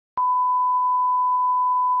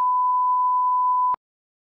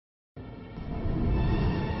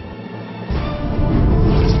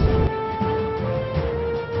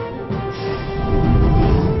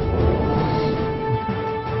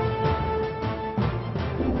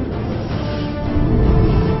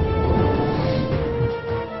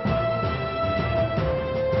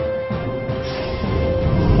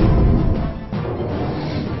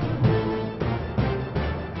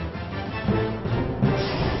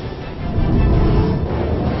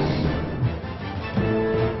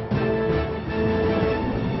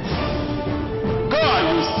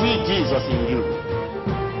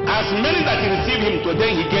that he received him to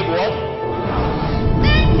then he gave what?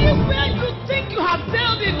 Anywhere you think you have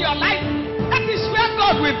failed in your life, that is where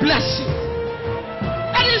God will bless you.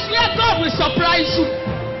 That is where God will surprise you.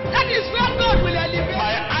 That is where God will elevate.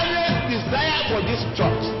 My earnest desire for this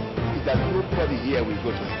church is that nobody here will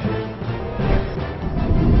go to hell.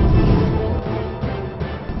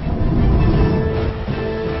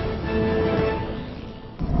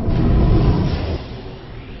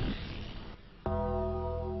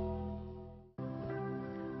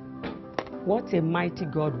 What a mighty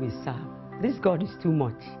God we serve. This God is too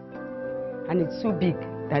much. And it's too big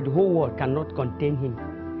that the whole world cannot contain him.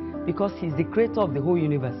 Because he's the creator of the whole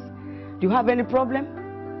universe. Do you have any problem?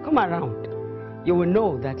 Come around. You will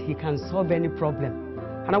know that he can solve any problem.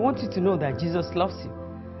 And I want you to know that Jesus loves you.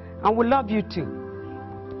 And will love you too.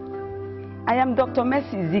 I am Dr.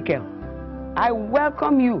 Mercy Ezekiel. I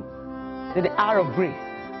welcome you to the hour of grace.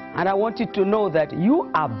 And I want you to know that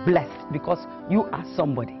you are blessed because you are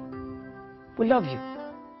somebody. We love you.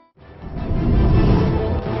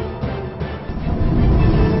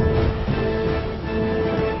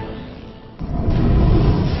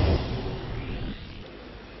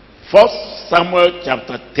 First Samuel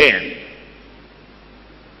chapter 10.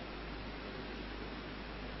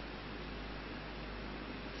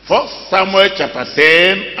 First Samuel chapter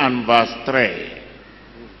 10 and verse 3.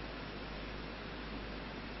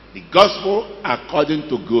 The gospel according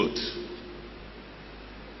to good.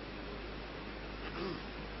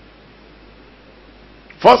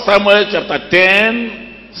 First Samuel chapter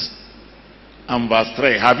 10 and verse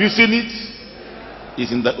 3. Have you seen it?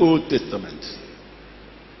 It's in the Old Testament.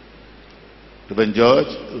 Reverend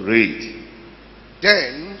George, read.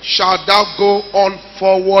 Then shalt thou go on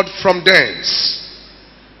forward from thence.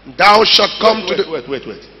 Thou shalt come to the... Wait.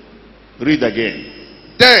 Read again.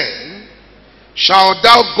 Then shalt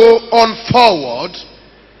thou go on forward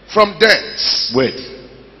from thence. Wait.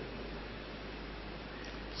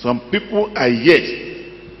 Some people are yet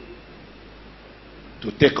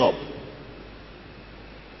to take up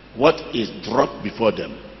what is dropped before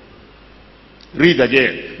them. Read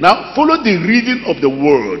again. Now follow the reading of the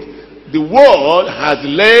word. The word has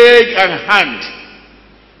leg and hand.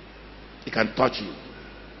 It can touch you.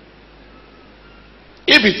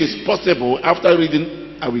 If it is possible, after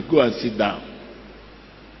reading, I will go and sit down.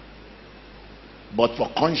 But for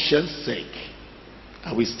conscience sake,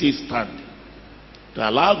 I will still stand to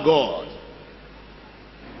allow God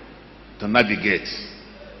to navigate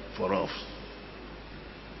for us.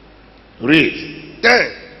 Read.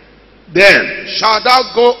 Then shalt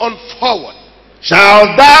thou go on forward.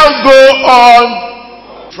 Shall thou go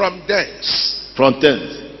on from thence. From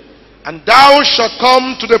thence. And thou shalt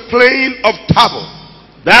come to the plain of Tabor.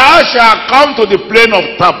 Thou shalt come to the plain of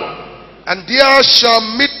Tabor. And there shall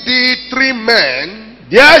meet thee 3 men.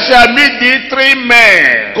 There shall meet thee 3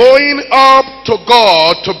 men. Going up to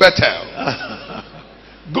God to Bethel.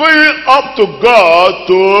 Going up to God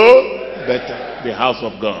to Bethel, the house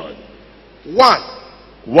of God. One.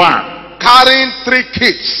 Carrying 3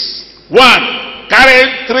 kids. One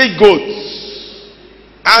carrying 3 goats.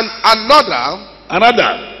 And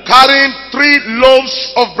another carrying 3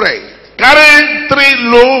 loaves of bread. Carrying 3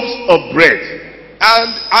 loaves of bread.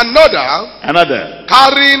 And another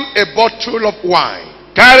carrying a bottle of wine.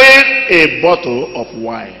 Carrying a bottle of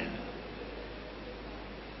wine.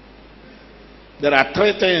 There are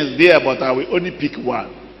 3 things there, but I will only pick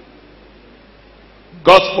one.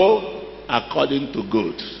 Gospel according to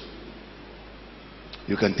good.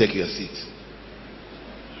 You can take your seat.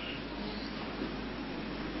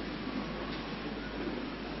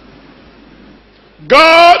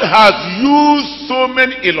 God has used so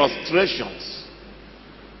many illustrations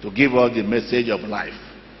to give us the message of life.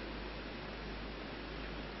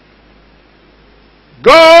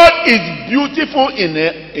 God is beautiful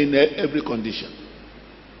in every condition.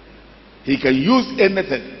 He can use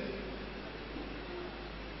anything.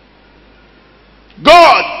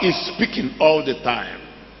 God is speaking all the time.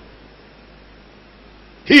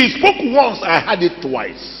 He spoke once, I heard it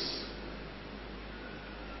twice.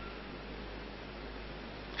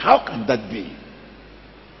 How can that be?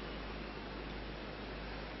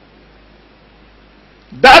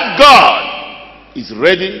 That God is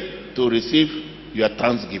ready to receive your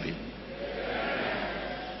thanksgiving.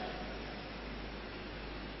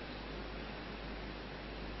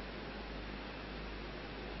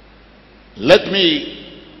 Let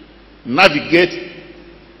me navigate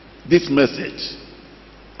this message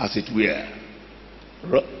as it were.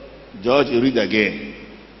 George, read again.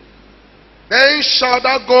 Then shalt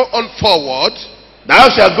thou go on forward. Thou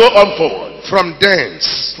shalt go on forward. From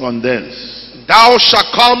thence. From thence. Thou shalt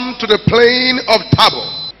come to the plain of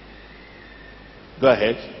Tabor. Go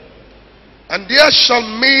ahead. And there shall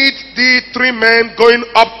meet thee 3 men going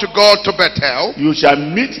up to God to Bethel. You shall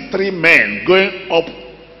meet 3 men going up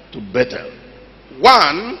to Bethel.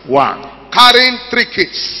 One carrying 3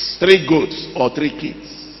 kids. 3 goats or 3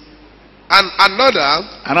 kids. And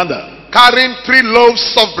Another carrying 3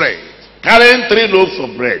 loaves of bread. carrying 3 loaves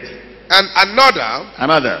of bread. And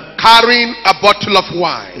Another carrying a bottle of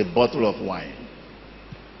wine. a bottle of wine.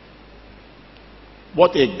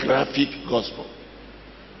 What a graphic gospel.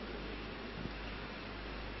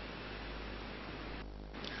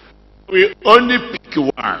 We only pick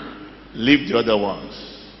one, leave the other ones.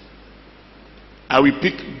 I will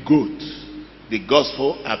pick goat. The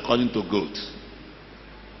gospel according to goat.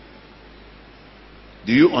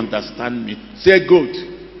 Do you understand me? Say goat.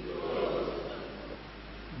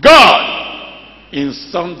 God, in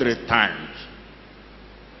sundry times,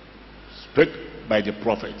 spake by the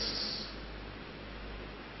prophets.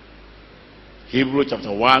 Hebrews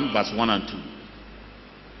chapter 1, verse 1 and 2.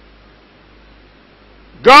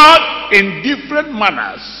 God in different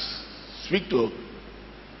manners speak to.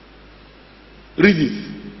 Read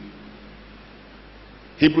it.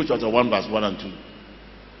 Hebrews chapter 1, verse 1 and 2.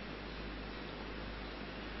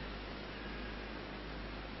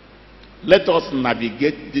 Let us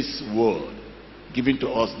navigate this world given to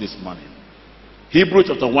us this morning. Hebrews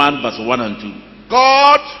chapter 1, verse 1 and 2.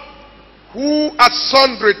 God, who at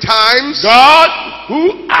sundry times God,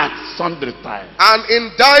 who at sundry times and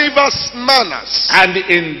in diverse manners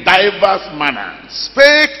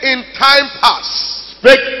spake in time past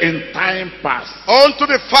unto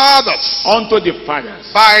the fathers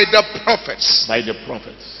by the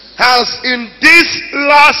prophets, has in these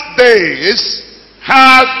last days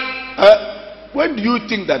when do you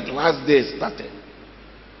think that last day started?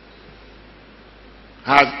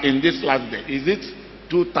 Has in this last day, is it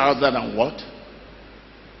 2000 and what?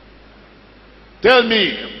 Tell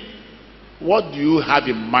me, what do you have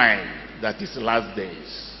in mind that is last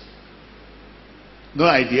days? No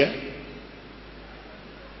idea?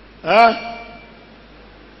 Huh?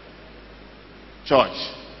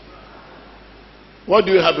 Church, what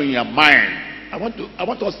do you have in your mind? I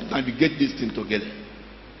want us to navigate this thing together.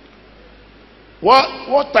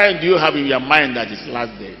 What time do you have in your mind that is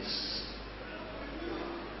last days?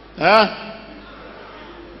 Huh?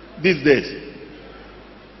 These days.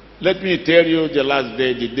 Let me tell you the last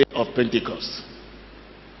day, the day of Pentecost.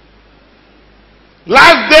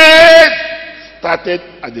 Last day started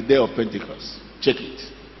at the day of Pentecost. Check it.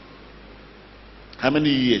 How many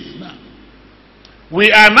years now?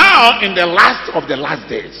 We are now in the last of the last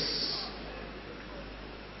days.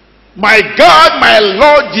 My God, my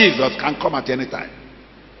Lord Jesus can come at any time.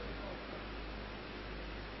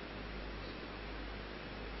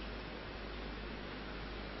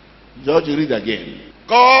 George, read again.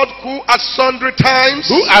 God, who at sundry times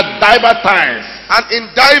diverse times and in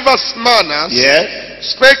diverse manners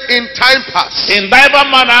spake in time past. In diverse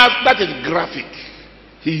manners, that is graphic.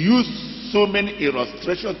 He used so many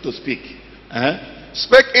illustrations to speak.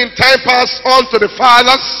 Spake in time past unto the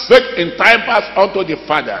fathers. Spake in time past unto the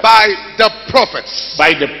fathers. By the prophets.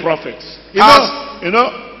 By the prophets. You know,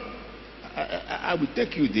 I will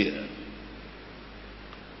take you there.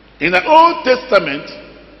 In the Old Testament,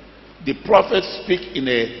 the prophets speak in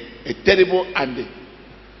a terrible and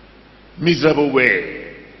miserable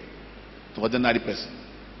way to ordinary person.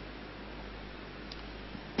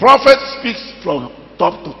 Prophet speaks from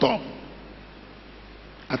top to top.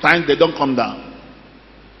 At times they don't come down.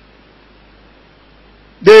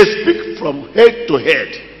 They speak from head to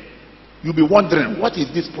head. You'll be wondering, what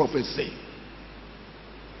is this prophet saying?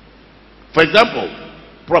 For example,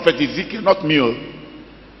 Prophet Ezekiel, not me.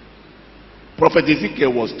 Prophet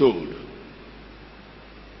Ezekiel was told,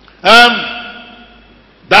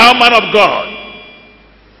 thou man of God,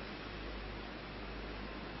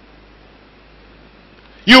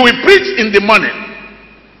 you will preach in the morning.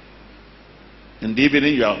 In the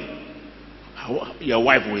evening, your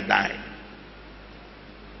wife will die.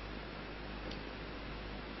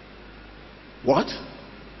 What?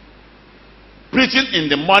 Preaching in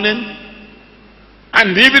the morning,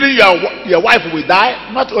 and the evening your wife will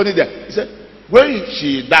die. Not only that, he said, when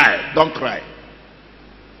she died, don't cry.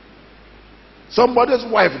 Somebody's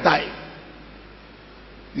wife died.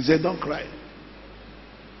 He said, don't cry.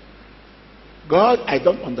 God, I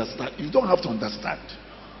don't understand. You don't have to understand.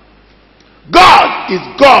 God is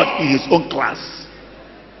God in his own class.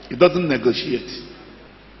 He doesn't negotiate.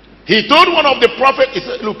 He told one of the prophets, he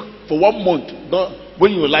said, look, for 1 month,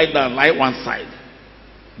 when you lie down, lie one side.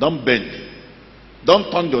 Don't bend. Don't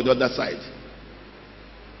turn to the other side.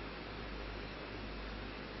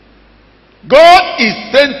 God is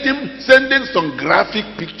sending some graphic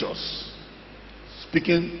pictures,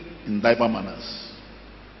 speaking in diaper manners.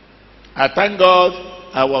 I thank God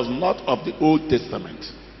I was not of the Old Testament,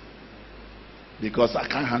 because I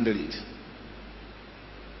can't handle it.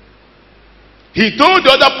 He told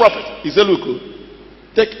the other prophet, he said, look,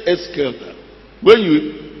 take Ezekiel. When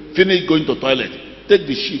you finish going to toilet, take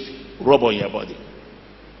the sheet, rub on your body.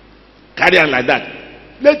 Carry on like that.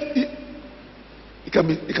 It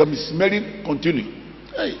can be smelling continuing.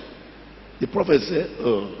 Hey, the prophet said,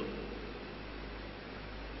 oh,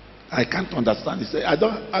 I can't understand. He said, I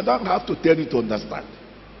don't have to tell you to understand.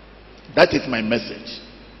 That is my message.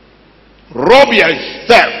 Rub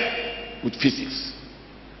yourself with physics.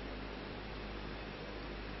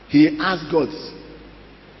 He asked God,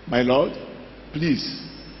 my Lord, please,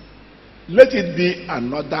 let it be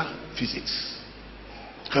another physics.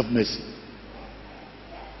 Have mercy.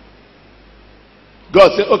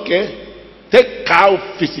 God said, okay, take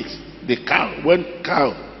cow physics. The cow, when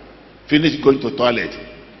cow finish going to toilet,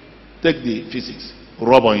 take the physics,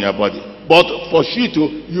 rub on your body. But for sheep,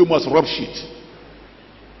 you must rub sheep.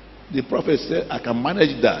 The prophet said, I can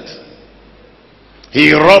manage that.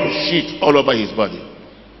 He rubbed sheep all over his body,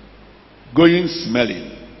 going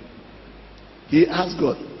smelling. He asked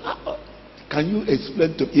God, can you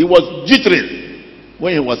explain to me? He was jittering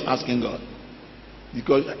when he was asking God,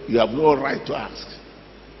 because you have no right to ask.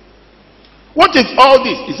 What is all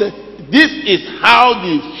this? He said, this is how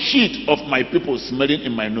the sheet of my people smelling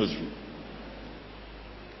in my nostril.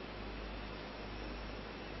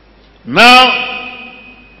 Now,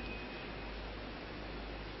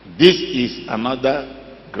 this is another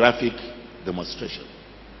graphic demonstration.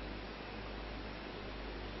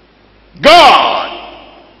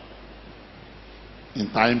 God,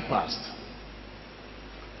 in time past,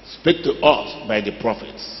 spake to us by the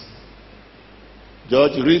prophets.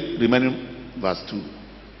 George, read remaining verse 2.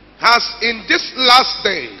 Has in these last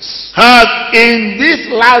days. Has in this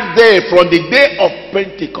last day, from the day of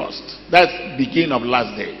Pentecost, that's beginning of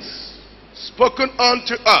last days, Spoken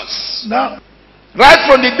unto us. now, right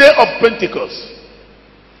from the day of Pentecost,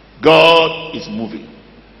 God is moving.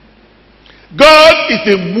 God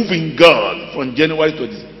is a moving God from January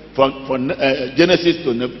to from Genesis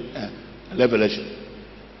to Revelation.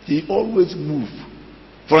 He always moves.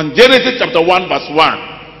 From Genesis chapter 1 verse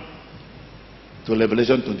 1 to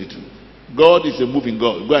Revelation 22. God is a moving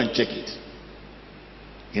God. Go and check it.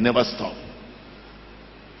 He never stops.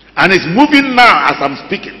 And it's moving now as I'm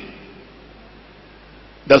speaking.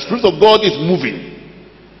 The Spirit of God is moving.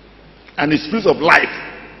 And the Spirit of life.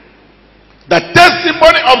 The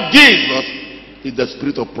testimony of Jesus is the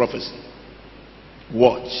spirit of prophecy.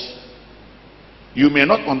 Watch. You may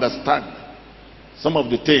not understand some of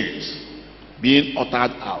the things being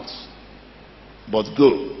uttered out, but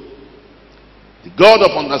go. The God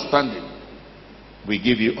of understanding will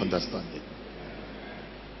give you understanding.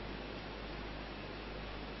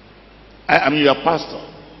 I am your pastor.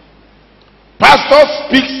 Pastor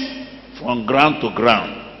speaks from ground to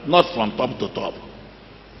ground, not from top to top.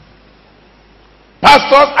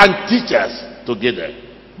 Pastors and teachers together,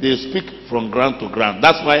 they speak from ground to ground.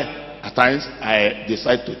 That's why at times I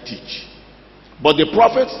decide to teach. But the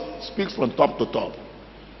prophets speak from top to top.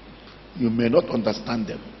 You may not understand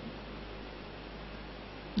them.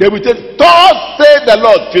 They will tell, thus say the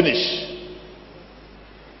Lord, finish.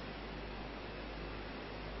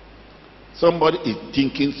 Somebody is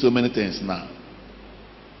thinking so many things now.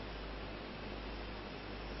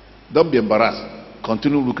 Don't be embarrassed.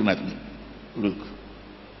 Continue looking at me. Look.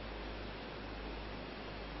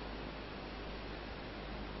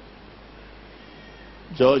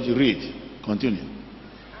 George, read. Continue.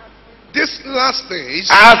 This last days.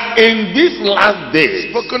 As in this last day.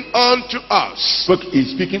 Spoken unto us.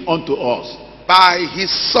 He's speaking unto us. By his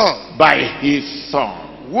Son. By his Son.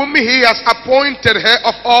 Whom he has appointed heir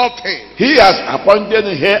of all things. He has appointed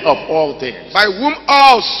heir of all things. By whom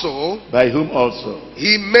also. By whom also.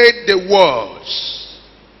 He made the worlds.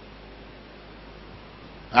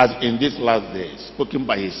 As in this last day, spoken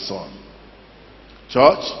by his Son.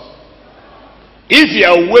 Church, if you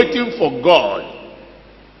are waiting for God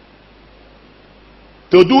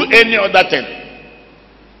to do any other thing,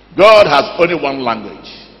 God has only one language.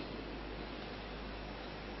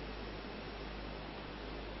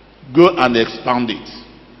 Go and expound it.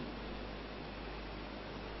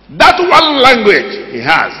 That one language he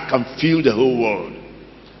has can fill the whole world.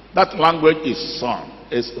 That language is Son,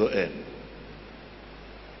 S-O-N.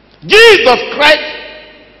 Jesus Christ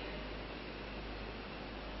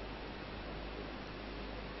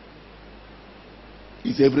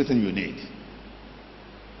is everything you need.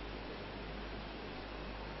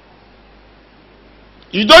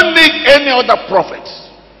 You don't need any other prophet.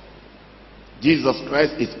 Jesus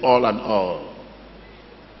Christ is all and all.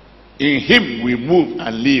 In him we move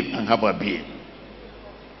and live and have our being.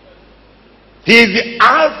 He is the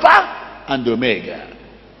Alpha and the Omega,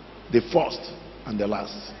 the first and the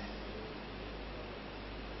last.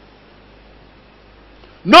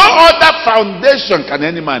 No other foundation can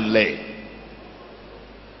any man lay.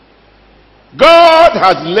 God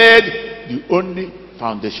has laid the only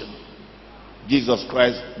foundation, Jesus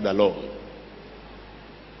Christ the Lord.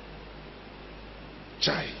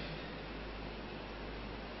 Chai.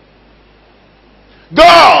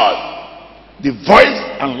 God, the voice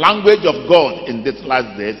and language of God in these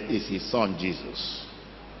last days is his son Jesus.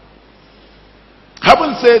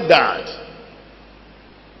 Having said that,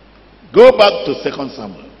 go back to 1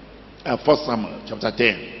 Samuel chapter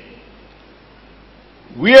 10,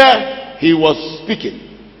 where he was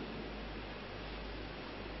speaking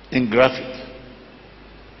in graphic.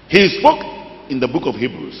 He spoke in the book of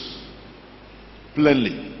Hebrews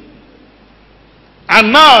plainly.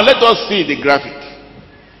 And now let us see the graphic.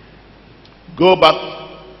 Go back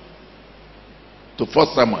to 1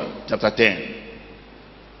 Samuel chapter 10.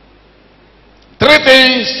 3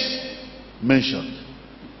 things mentioned.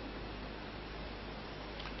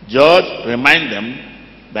 George, remind them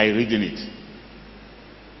by reading it.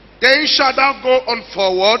 Then shalt thou go on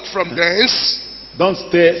forward from thence. Don't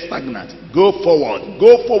stay stagnant. Go forward.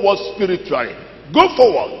 Go forward spiritually. Go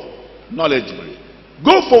forward knowledgeably.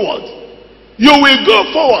 Go forward. You will go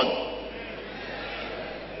forward.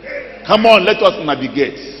 Come on, let us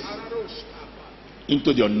navigate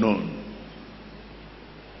into the unknown.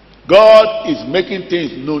 God is making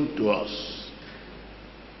things known to us.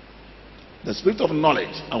 The spirit of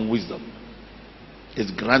knowledge and wisdom is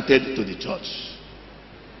granted to the church.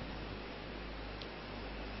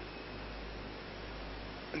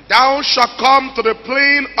 And thou shalt come to the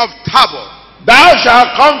plain of Tabor. Thou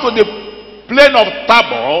shalt come to the plain of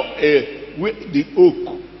Tabor,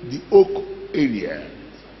 the oak area.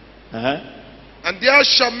 And there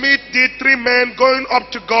shall meet thee 3 men going up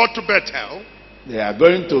to God to Bethel. They are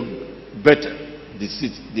going to Bethel, the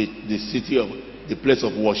city of the place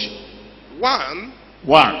of worship. One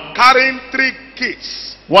carrying 3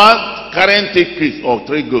 kids. One carrying 3 kids or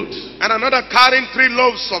 3 goats. And another carrying 3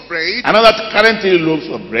 loaves of bread. Another carrying 3 loaves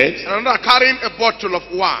of bread. And another carrying a bottle of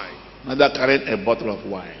wine. Another carrying a bottle of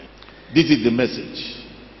wine. This is the message.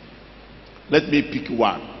 Let me pick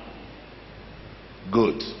one.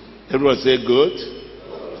 Good. Everyone say good.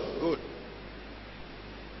 Good.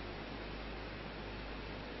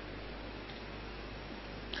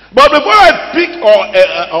 But before I pick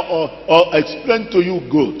or explain to you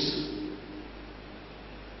good,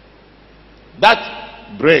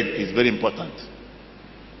 that bread is very important.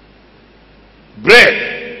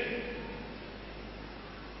 Bread.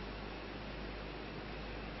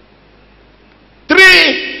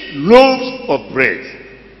 Three loaves of bread.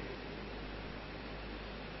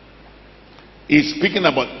 Is speaking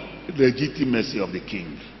about the legitimacy of the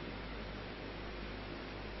king.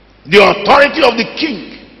 The authority of the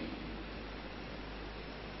king.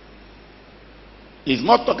 He's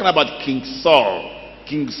not talking about King Saul.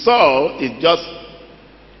 King Saul is just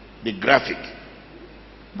the graphic.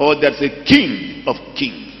 But there's a king of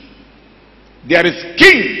kings. There is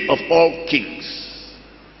king of all kings.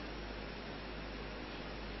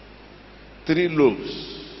 3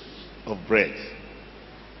 loaves of bread.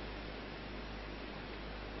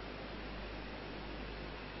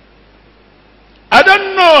 I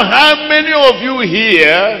don't know how many of you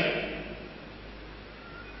here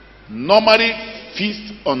normally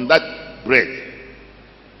feast on that bread.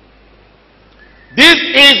 This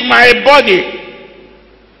is my body,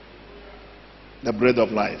 the bread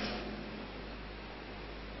of life.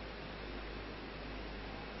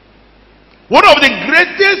 One of the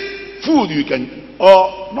greatest food you can,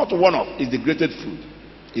 or not one of, is the greatest food,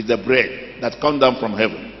 is the bread that comes down from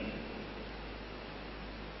heaven.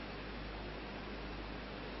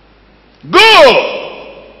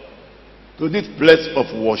 Go to this place of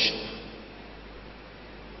worship.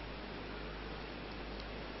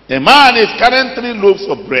 A man is carrying 3 loaves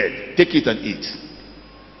of bread. Take it and eat.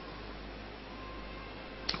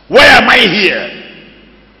 Why am I here?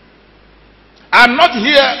 I'm not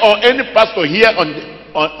here, or any pastor here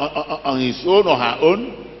on his own or her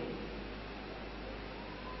own.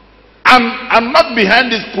 I'm not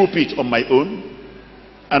behind this pulpit on my own.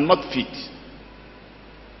 I'm not fit.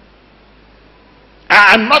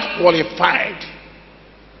 I am not qualified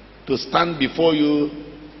to stand before you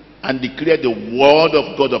and declare the word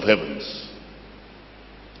of God of heavens.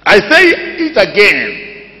 I say it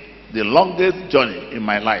again, the longest journey in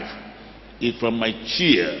my life is from my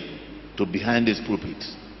chair to behind this pulpit.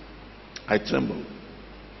 I tremble.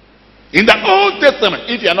 In the Old Testament,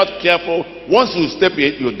 if you are not careful, once you step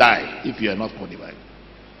in, you die if you are not qualified.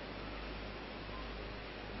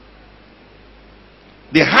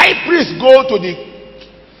 The high priest go to the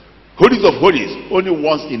Holies of Holies only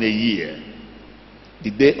once in a year,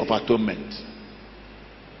 the Day of Atonement.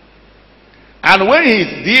 And when he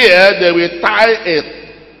is there, they will tie a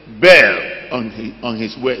bell on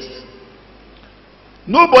his waist.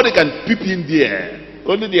 Nobody can peep in there.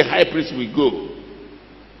 Only the high priest will go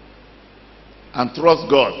and trust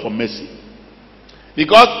God for mercy.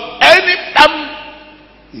 Because any time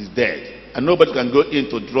is dead, and nobody can go in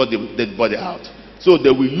to draw the dead body out. So they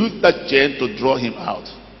will use that chain to draw him out.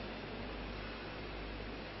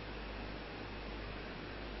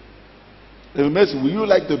 Will you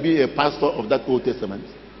like to be a pastor of that Old Testament?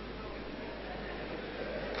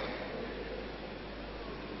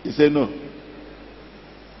 He said no.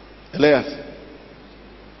 Elias,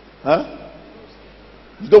 huh?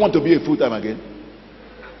 You don't want to be a full-time again?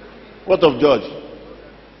 What of George?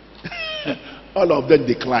 All of them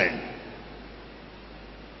decline.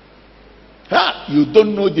 Huh? You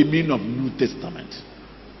don't know the meaning of New Testament.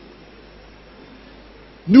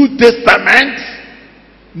 New Testament,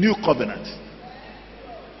 New Covenant.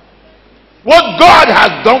 What God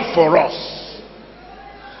has done for us,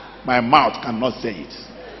 my mouth cannot say it.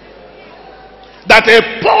 That a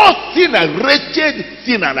poor sinner, wretched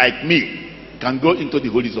sinner like me, can go into the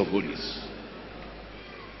Holies of Holies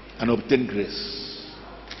and obtain grace.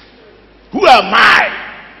 Who am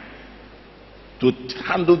I to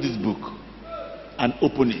handle this book and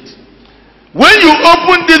open it? When you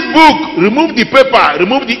open this book, remove the paper,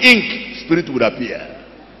 remove the ink, spirit will appear.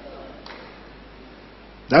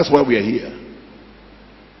 That's why we are here.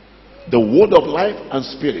 The word of life and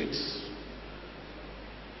spirit.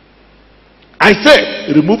 I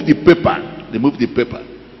said, remove the paper, remove the paper.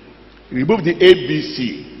 Remove the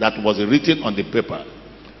ABC that was written on the paper.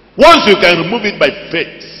 Once you can remove it by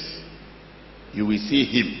faith, you will see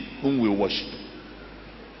him whom we worship.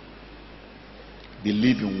 The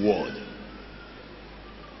living word.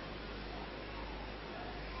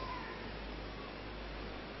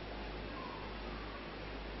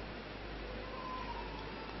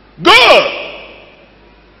 Go!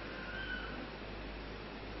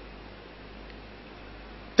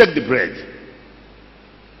 Take the bread.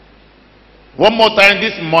 One more time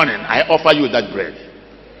this morning, I offer you that bread.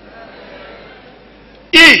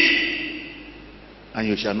 Eat, and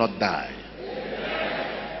you shall not die.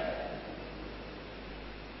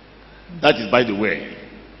 That is by the way.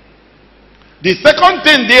 The second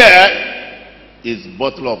thing there is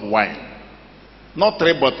bottle of wine. Not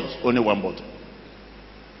 3 bottles, only 1 bottle.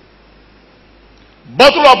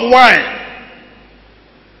 Bottle of wine.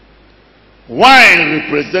 Wine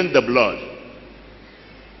represents the blood.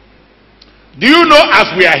 Do you know,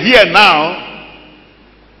 as we are here now,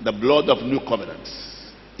 the blood of new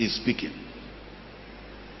covenants is speaking.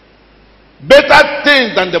 Better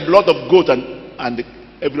things than the blood of goat and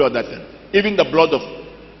every other thing. Even the blood of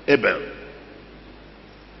Abel.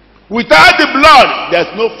 Without the blood,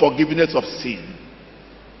 there's no forgiveness of sin.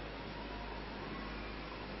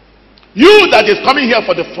 You that is coming here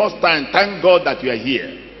for the first time, thank God that you are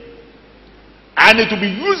here. And it will be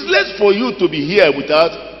useless for you to be here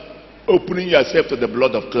without opening yourself to the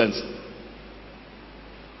blood of cleansing.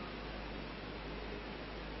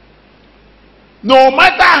 No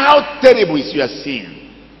matter how terrible is your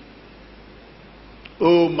sin,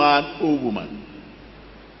 oh man, oh woman,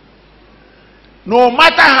 no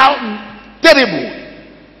matter how terrible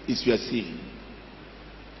is your sin,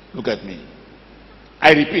 look at me,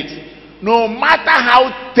 I repeat, no matter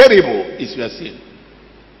how terrible is your sin,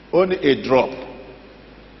 only a drop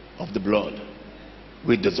of the blood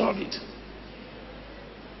will dissolve it.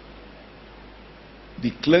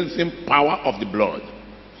 The cleansing power of the blood,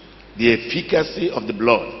 the efficacy of the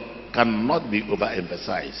blood cannot be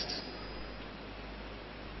overemphasized.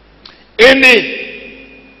 In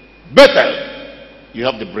it, better, you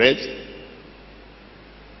have the bread,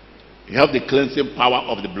 you have the cleansing power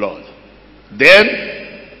of the blood. Then,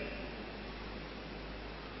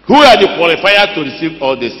 who are the qualifiers to receive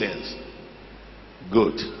all these things?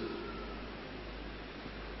 Good.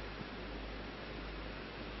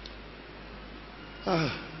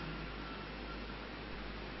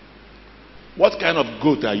 What kind of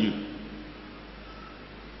goat are you?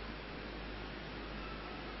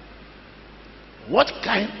 What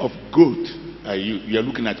kind of goat are you? You are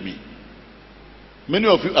looking at me. Many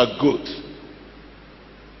of you are goats.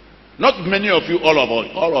 Not many of you,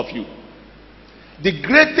 all of you. The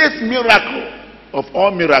greatest miracle of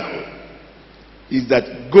all miracles is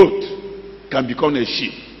that goat can become a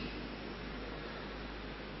sheep.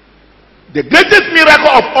 The greatest miracle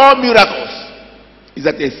of all miracles is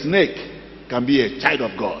that a snake can be a child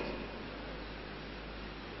of God.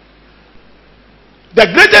 The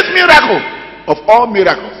greatest miracle of all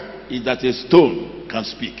miracles is that a stone can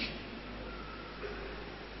speak.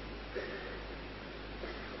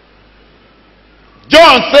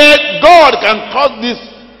 John said God can cause this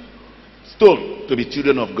stone to be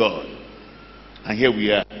children of God. And here we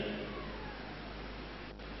are.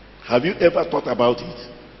 Have you ever thought about it?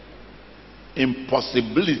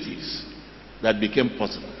 Impossibilities that became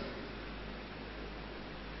possible.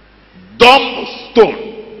 Dumb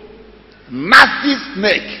stone, nasty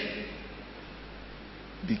snake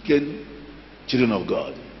became children of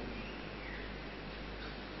God.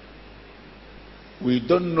 We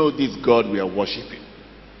don't know this God we are worshiping.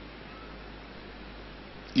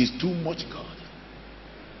 It's too much God.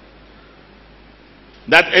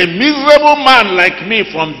 That a miserable man like me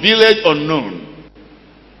from village unknown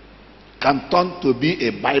can turn to be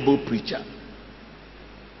a Bible preacher.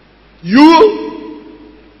 You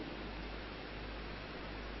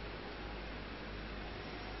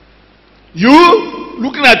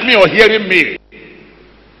looking at me or hearing me,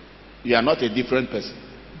 you are not a different person.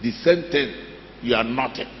 The same thing, you are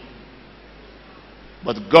nothing.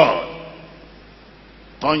 But God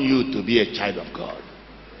turned you to be a child of God.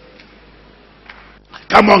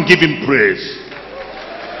 Come on, give him praise.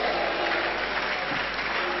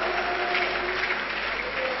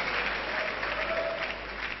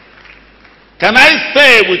 Can I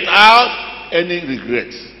say without any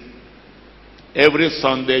regret, every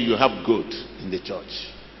Sunday you have goat in the church?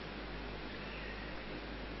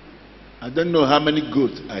 I don't know how many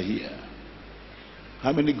goats are here.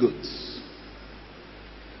 How many goats?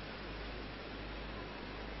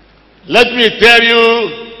 Let me tell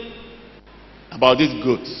you about these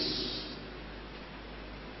goats.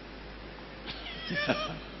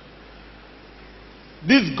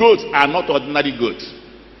 These goats are not ordinary goats.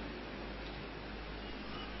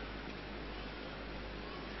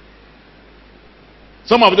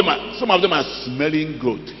 Some of them are smelling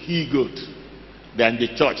goat, he goat. They are in the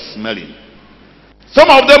church smelling. Some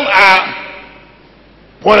of them are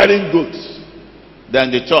quarreling goats. They are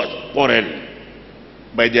in the church quarreling.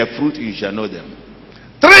 By their fruit you shall know them.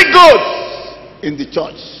 3 goats in the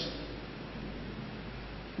church.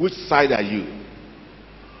 Which side are you?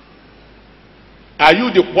 Are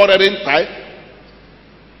you the quarreling type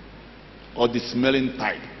or the smelling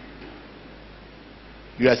type?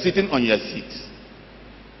 You are sitting on your seat,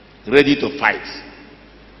 ready to fight.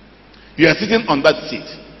 You are sitting on that seat,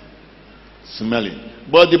 smelling.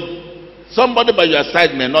 But somebody by your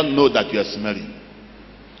side may not know that you are smelling,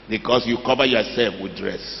 because you cover yourself with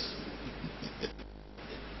dress.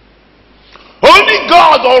 Only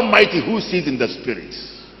God Almighty, who sees in the spirit,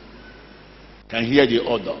 can hear the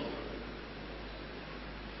odor.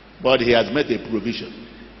 But he has made a provision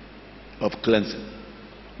of cleansing.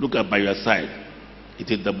 Look at by your side.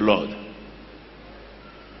 It is the blood.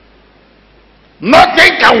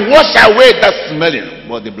 Nothing can wash away that smelling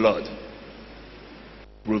but the blood.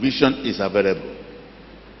 Provision is available.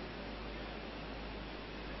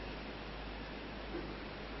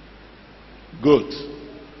 Goat.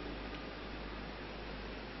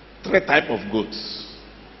 3 types of goats.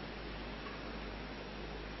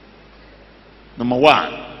 Number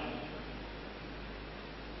 1,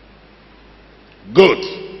 goat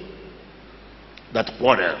that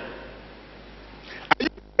quarrel. Are you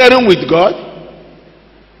quarreling with God?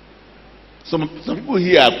 Some people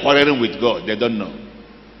here are quarreling with God. They don't know.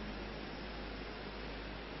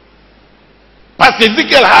 Pastor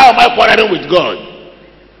Ezekiel, how am I quarreling with God?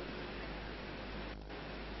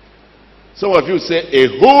 Some of you say,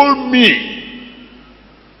 a whole me.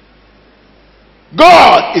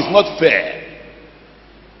 God is not fair.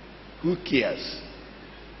 Who cares?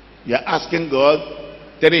 You are asking God,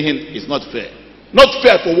 telling him it's not fair. Not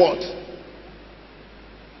fair for what?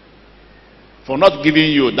 For not giving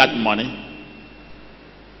you that money?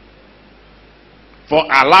 For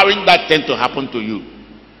allowing that thing to happen to you?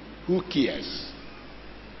 Who cares?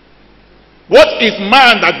 What is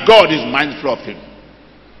man that God is mindful of him?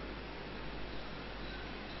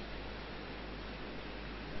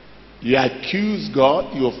 You accuse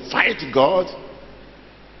God, you fight God.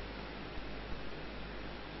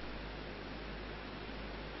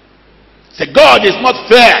 Say, God is not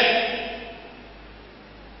fair.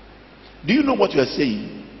 Do you know what you are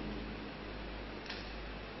saying?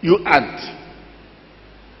 You ant.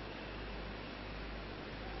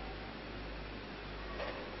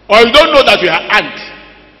 Or you don't know that you are ant.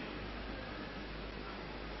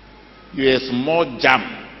 you're a small germ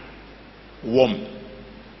worm.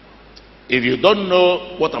 If you don't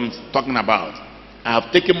know what I'm talking about, I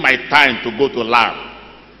have taken my time to go to lab.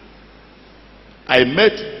 I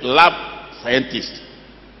met lab scientist,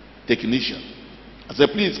 technician. I said,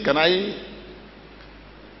 please, can I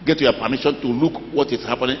get your permission to look what is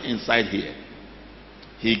happening inside here?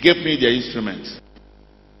 He gave me the instruments.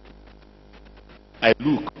 I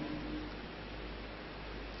look.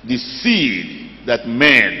 The seed that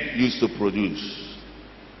men used to produce,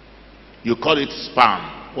 you call it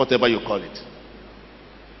sperm, whatever you call it.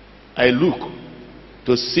 I look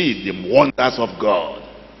to see the wonders of God.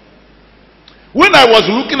 When I was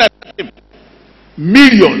looking at him,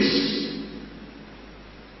 millions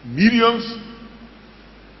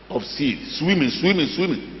of seeds swimming.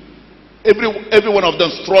 Every one of them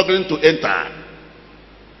struggling to enter.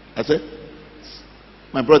 I said,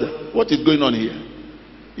 my brother, what is going on here?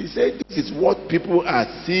 He said, this is what people are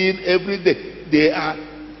seeing every day. They are,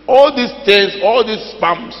 all these things, all these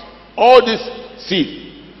sperms, all these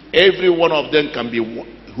seeds, every one of them can be a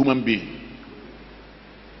human being.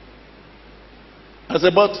 I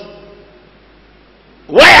said, but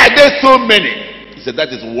why are there so many? He said, that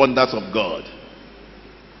is wonders of God.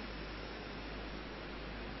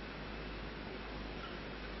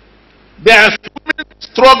 They are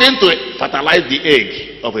struggling to fertilize the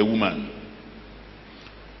egg of a woman.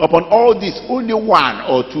 Upon all this, only one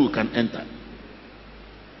or two can enter.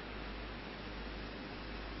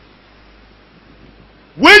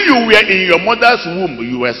 When you were in your mother's womb,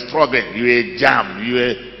 you were struggling. You were a jam.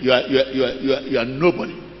 You are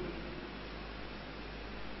nobody.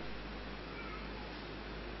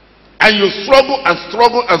 And you struggle and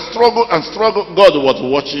struggle and struggle and struggle. God was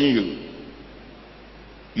watching you.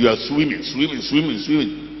 You are swimming.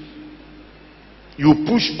 You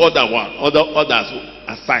push others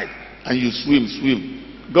aside, and you swim.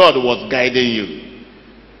 God was guiding you.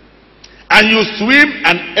 And you swim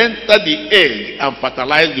and enter the egg and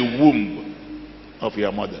fertilize the womb of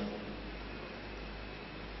your mother.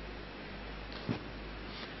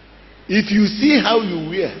 If you see how you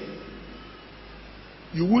wear,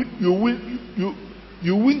 you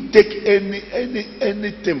won't take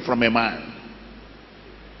anything from a man.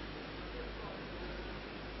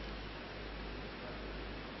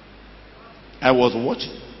 I was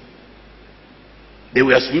watching. They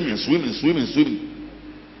were swimming.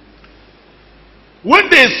 When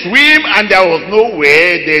they swim and there was no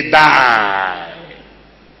way, they die.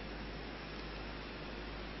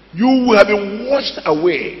 You will have been washed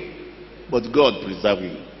away, but God preserve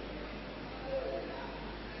you.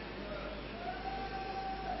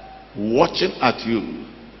 Watching at you,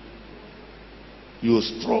 you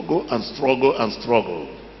struggle and struggle.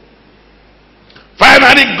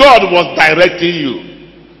 Finally, God was directing you.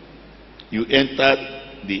 You entered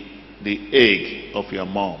the egg of your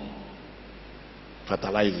mom.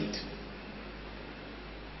 Fertilize it.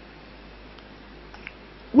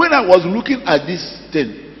 When I was looking at this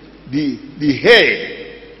thing, the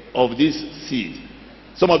head of this seed,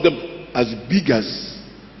 some of them as big as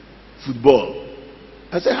football,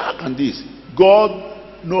 I said, how can this? God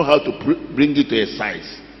know how to bring it to a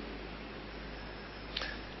size.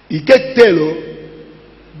 He can tell you,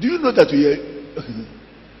 do you know that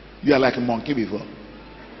you are like a monkey before?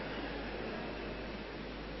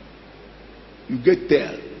 You get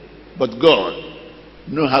there, but God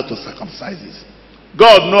know how to circumcise it.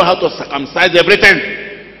 God know how to circumcise everything.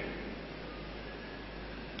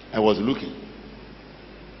 I was looking.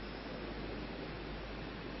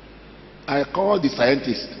 I called the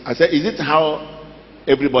scientist. I said, is it how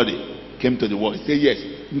everybody came to the world? He said, yes,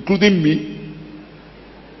 including me.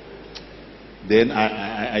 Then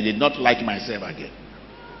I did not like myself again.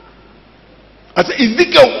 I said,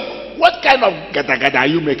 Ezekiel, what kind of gada are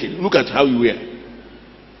you making? Look at how you wear.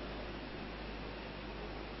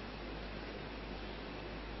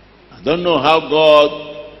 I don't know how God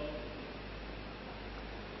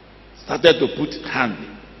started to put hand,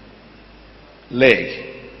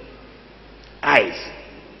 leg, eyes,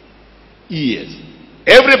 ears,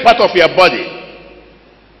 every part of your body.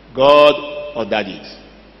 God ordered it.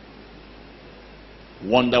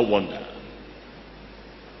 Wonder.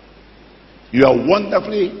 You are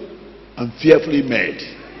wonderfully and fearfully made.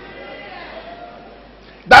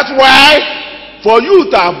 That's why for you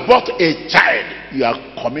to have bought a child, you are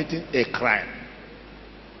committing a crime.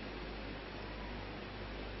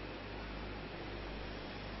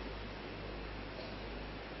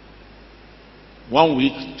 One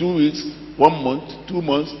week, 2 weeks, 1 month, 2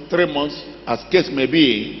 months, 3 months, as case may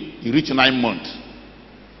be, you reach 9 months.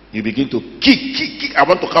 You begin to kick. I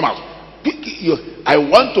want to come out. I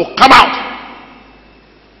want to come out.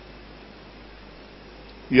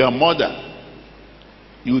 Your mother,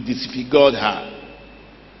 you disfigured her.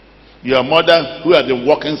 Your mother who had been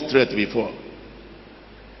walking straight before.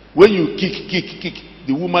 When you kick,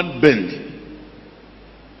 the woman bend.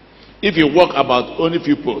 If you walk about only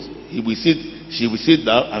few posts, she will sit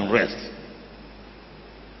down and rest.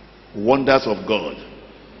 Wonders of God.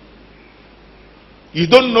 You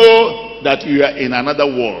don't know that you are in another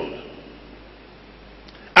world.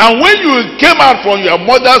 And when you came out from your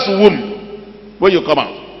mother's womb, when you come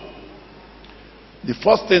out, the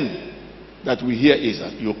first thing that we hear is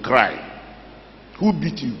that you cry. Who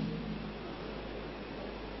beat you?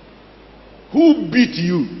 Who beat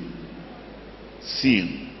you?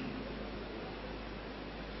 Sin.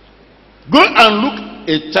 Go and look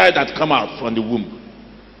a child that come out from the womb.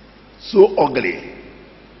 So ugly.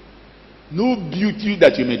 No beauty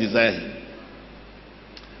that you may desire him.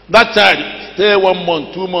 That child stay 1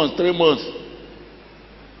 month, 2 months, 3 months.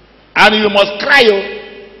 And you must cry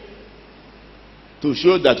to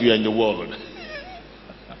show that you are in the world.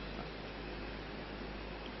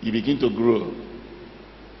 You begin to grow.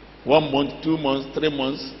 1 month, 2 months, 3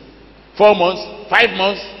 months, 4 months, 5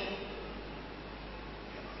 months.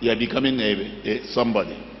 You are becoming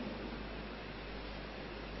somebody.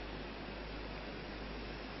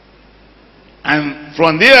 And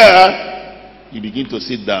from there, you begin to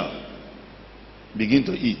sit down, begin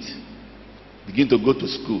to eat, begin to go to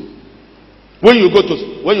school. When you went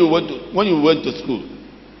to school,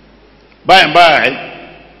 by and by,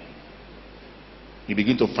 you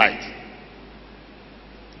begin to fight.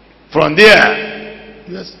 From there,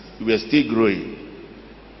 yes, you were still growing.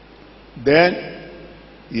 Then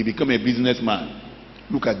you become a businessman.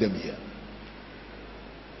 Look at them here.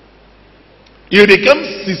 You become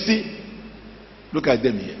sissy. Look at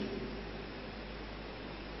them here.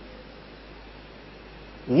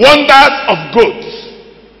 Wonders of goats.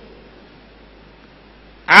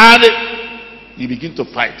 And you begin to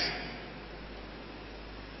fight.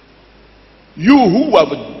 You who have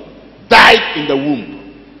died in the womb.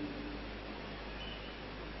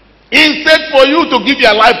 Instead for you to give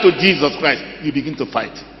your life to Jesus Christ, you begin to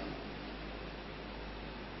fight.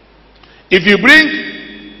 If you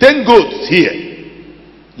bring 10 goats here,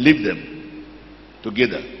 leave them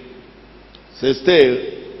together. Say,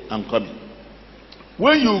 stay, I'm coming.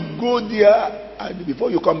 When you go there, and before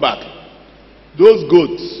you come back, those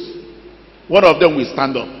goats, one of them will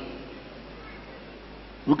stand up.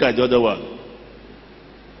 Look at the other one.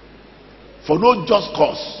 For no just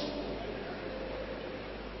cause.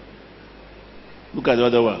 Look at the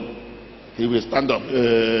other one. He will stand up.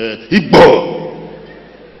 Hit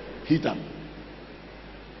him.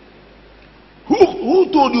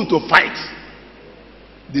 Who told you to fight?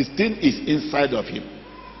 This thing is inside of him.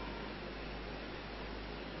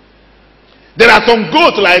 There are some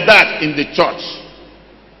goats like that in the church.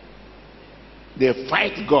 They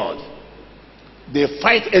fight God. They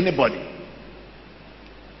fight anybody.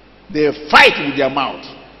 They fight with their mouth.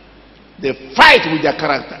 They fight with their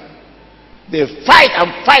character. They fight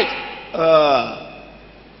and fight.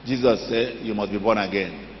 Jesus said, you must be born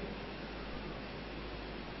again.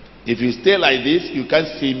 If you stay like this, you can't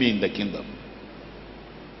see me in the kingdom.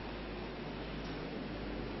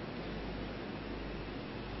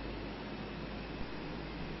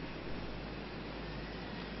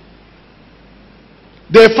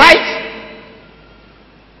 They fight.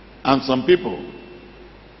 And some people,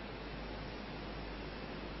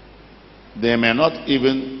 they may not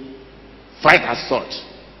even fight as such,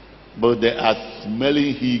 but they are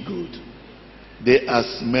smelling he good. They are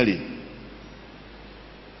smelling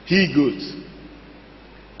he good.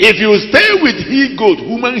 If you stay with he good,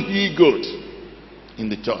 human he good, in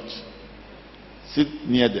the church, sit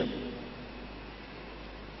near them.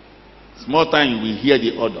 Small time you will hear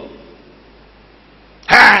the order.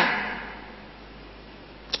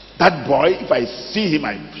 That boy, if I see him,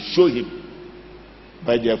 I show him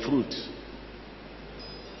by their fruit.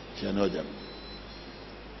 You know them.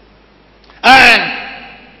 And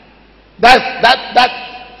that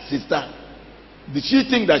sister, did she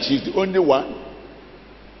think that she's the only one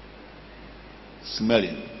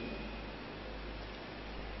smelling?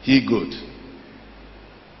 He good.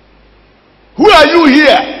 Who are you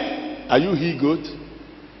here? Are you he good?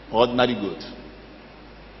 Ordinary good?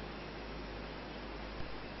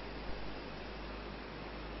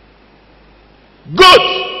 Good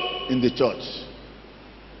in the church.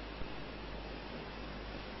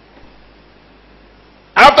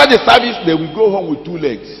 After the service, they will go home with 2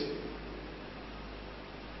 legs.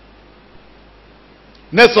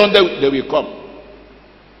 Next Sunday, they will come.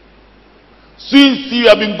 Since you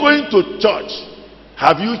have been going to church,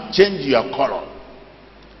 have you changed your color?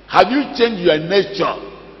 Have you changed your nature?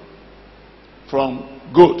 from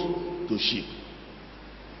goat to sheep.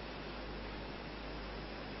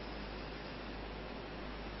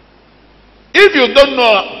 If you don't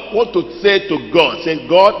know what to say to God, say,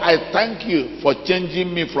 God, I thank you for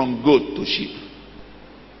changing me from goat to sheep.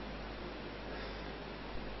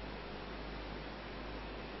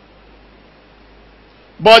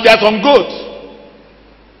 But there are some goats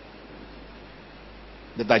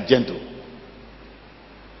that are gentle.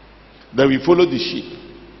 They will follow the sheep.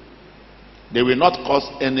 They will not cause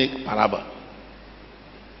any parable.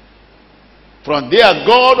 From there,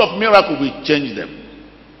 God of miracle will change them.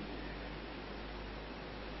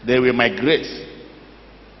 They will migrate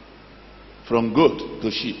from goat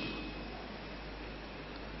to sheep.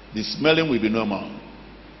 The smelling will be no more.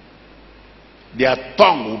 Their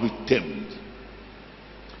tongue will be tamed.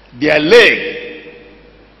 Their leg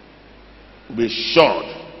will be shod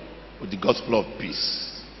with the gospel of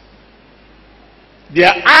peace.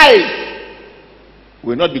 Their eyes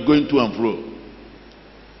will not be going to and fro.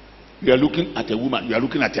 You are looking at a woman, you are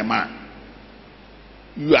looking at a man.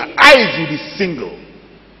 Your eyes will be single.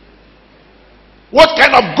 What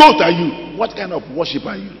kind of goat are you? What kind of worship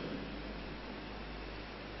are you?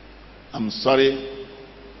 I'm sorry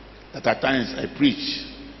that at times I preach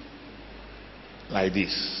like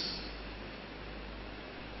this.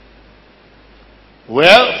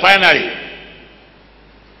 Well, finally,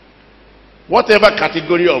 whatever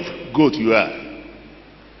category of goat you are,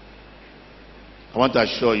 I want to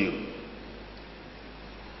assure you,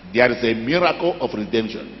 there is a miracle of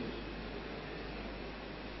redemption.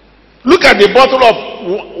 Look at the bottle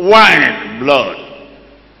of wine, blood.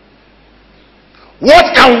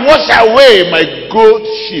 What can wash away my goat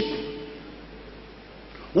sheep?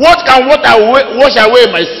 What can wash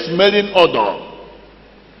away my smelling odor?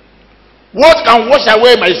 What can wash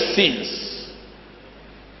away my sins?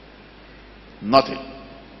 Nothing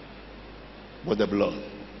but the blood.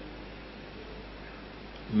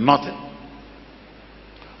 Nothing.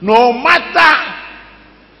 No matter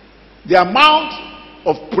the amount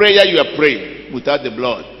of prayer you are praying, without the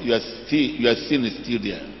blood, your sin is still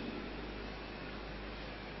there.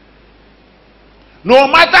 No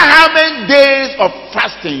matter how many days of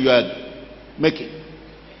fasting you are making,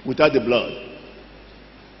 without the blood,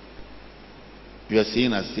 your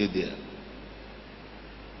sin is still there.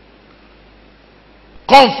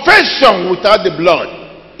 Confession without the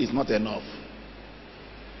blood is not enough.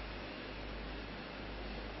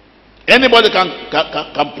 Anybody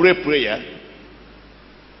can pray prayer.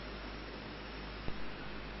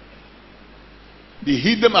 The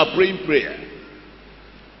heathen are praying prayer,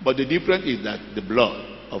 but the difference is that the blood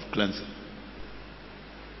of cleansing.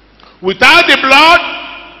 Without the blood,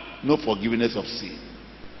 no forgiveness of sin.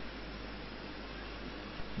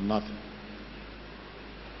 Nothing.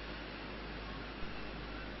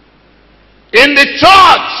 In the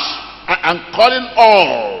church, I am calling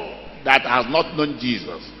all that have not known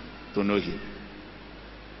Jesus to know him.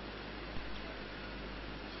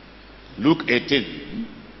 Luke 18.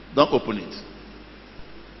 Don't open it.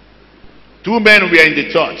 Two men were in the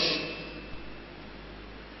church.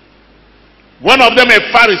 One of them a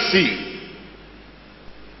Pharisee.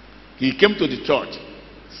 He came to the church,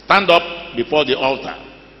 stand up before the altar.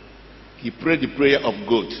 He prayed the prayer of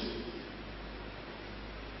God.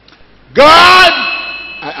 God,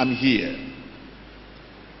 I am here.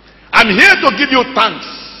 I'm here to give you thanks.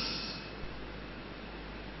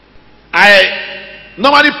 I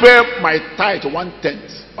normally pay my tithe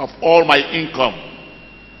 1/10 of all my income.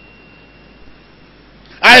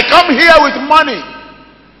 I come here with money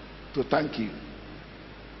to thank you.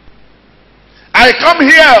 I come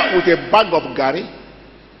here with a bag of gari,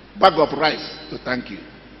 bag of rice to thank you.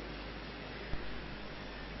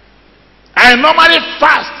 I normally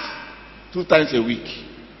fast 2 times a week.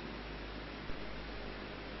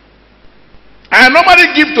 I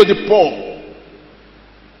normally give to the poor.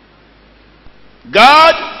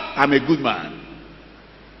 God, I'm a good man.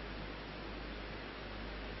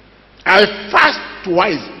 I fast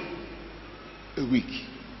twice a week.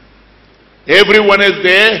 Every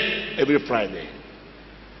Wednesday, every Friday.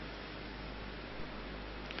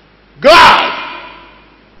 God,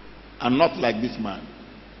 I'm not like this man.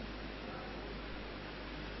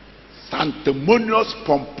 Sanctimonious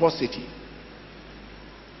pomposity.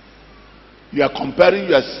 You are comparing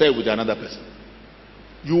yourself with another person.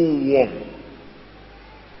 You worm.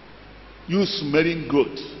 You smelling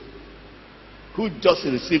good, who just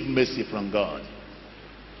received mercy from God.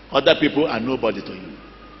 Other people are nobody to you.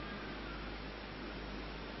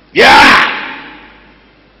 Yeah!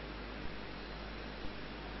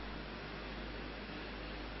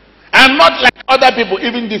 I'm not like other people.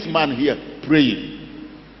 Even this man here praying.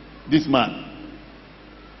 This man.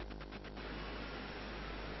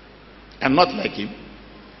 I'm not like him.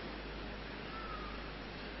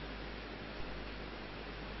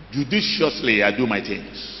 Judiciously I do my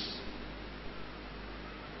things.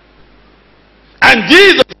 And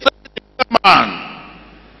Jesus said, man,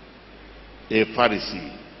 a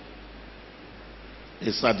Pharisee,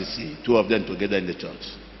 a Sadducee, two of them together in the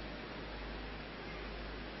church.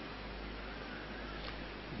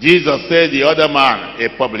 Jesus said the other man, a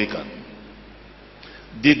publican,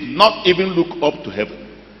 did not even look up to heaven.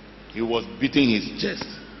 He was beating his chest.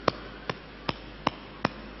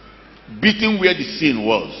 Beating where the sin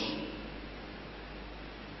was.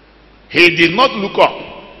 He did not look up.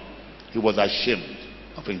 He was ashamed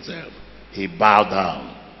of himself. He bowed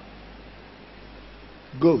down.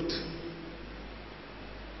 Goat.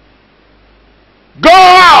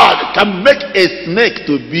 God can make a snake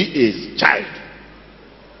to be a child.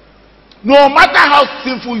 No matter how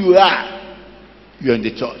sinful you are, you're in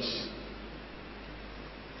the church.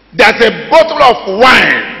 There's a bottle of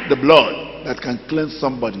wine, the blood, that can cleanse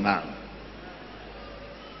somebody now.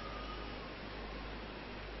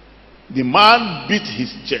 The man beat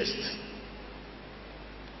his chest.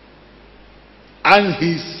 And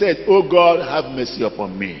he said, oh God, have mercy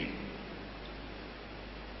upon me.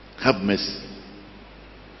 Have mercy.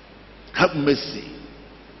 Have mercy.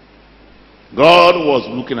 God was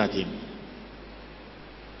looking at him.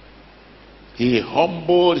 He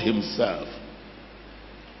humbled himself,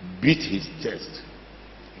 beat his chest.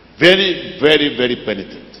 Very, very, very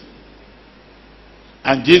penitent.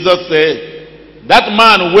 And Jesus said, that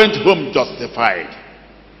man went home justified.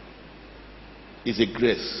 It's a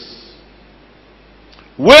grace.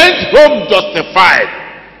 Went home justified.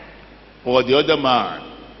 Or the other man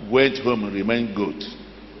went home and remained good.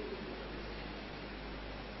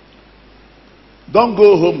 Don't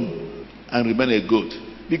go home and remain a goat.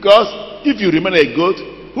 Because if you remain a goat,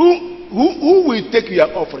 who will take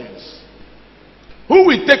your offerings? Who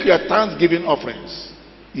will take your thanksgiving offerings?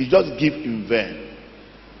 You just give in vain.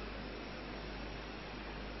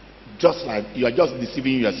 Just like you are just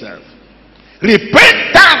deceiving yourself.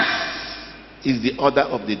 Repentance is the order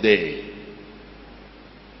of the day.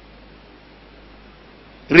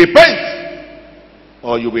 Repent,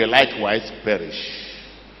 or you will likewise perish.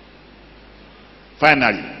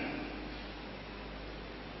 Finally,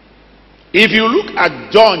 if you look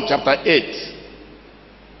at John chapter 8,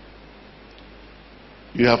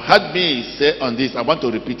 you have heard me say on this, I want to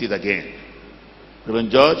repeat it again. Reverend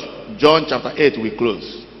George, John chapter 8, we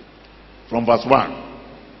close. From verse 1.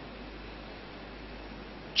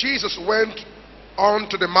 Jesus went on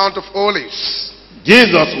to the Mount of Olives.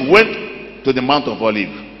 Jesus went to the Mount of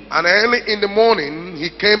Olives. And early in the morning, he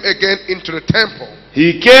came again into the temple.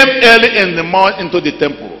 He came early in the morning into the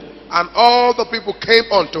temple. And all the people came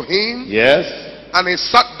unto him. Yes. And he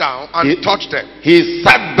sat down and taught them. He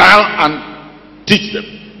sat down and teach them.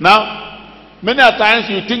 Now, many a times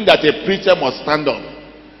you think that a preacher must stand up.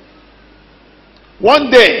 One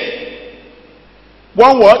day,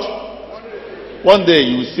 one day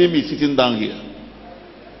you will see me sitting down here.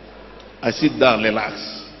 I sit down, relax.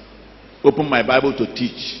 Open my Bible to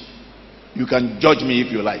teach. You can judge me if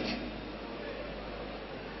you like.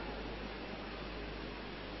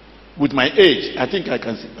 With my age, I think I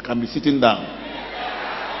can be sitting down.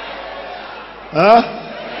 Huh?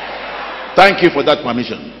 Thank you for that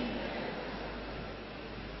permission.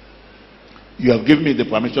 You have given me the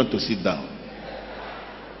permission to sit down.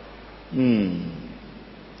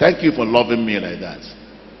 Thank you for loving me like that.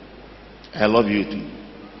 I love you too.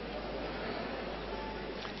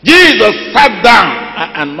 Jesus sat down.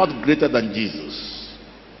 I am not greater than Jesus.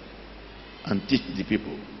 And teach the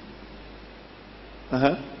people.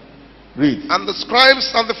 Read. And the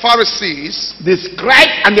scribes and the Pharisees,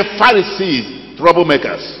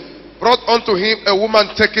 Troublemakers, brought unto him a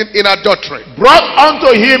woman taken in adultery.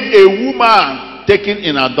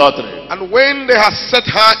 And when they had set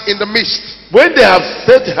her in the midst, they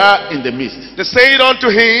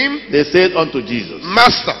said unto Jesus,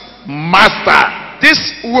 Master,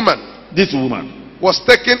 this woman was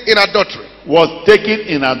taken in adultery.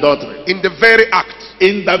 In the very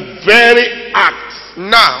act.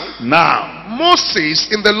 Now, Moses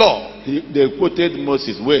in the law. They quoted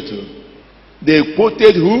Moses. Wait. They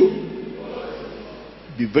quoted who?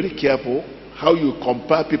 Be very careful how you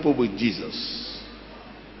compare people with Jesus.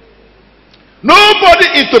 Nobody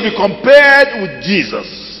is to be compared with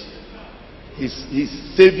Jesus. He's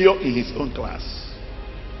Savior in his own class.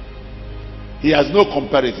 He has no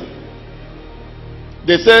comparison.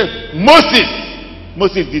 They say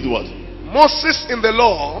Moses did what? Moses in the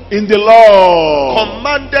law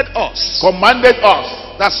commanded us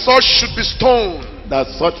that such should be stoned.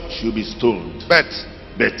 But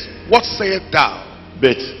Bet. What sayest thou?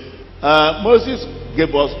 Bet. Moses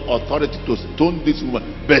gave us authority to stone this woman.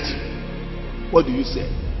 Bet. What do you say?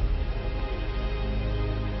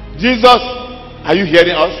 Jesus, are you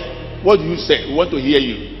hearing us? What do you say? We want to hear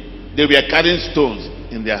you. They were carrying stones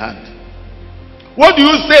in their hand. What do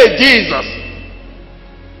you say, Jesus?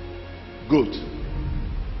 Good.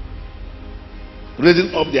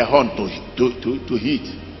 Raising up their horn to hit.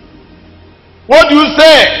 What do you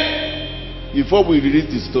say before we release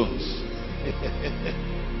the stones?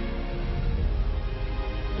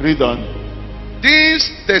 Read on. This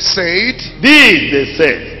they said. This they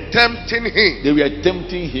said. Tempting him. They were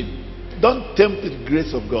tempting him. Don't tempt the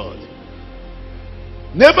grace of God.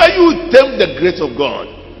 Never you tempt the grace of God.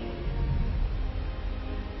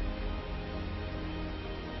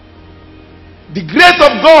 The grace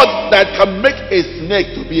of God that can make a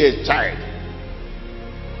snake to be a child.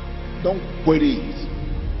 Don't query it.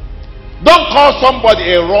 Don't call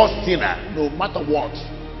somebody a raw sinner, no matter what.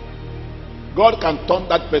 God can turn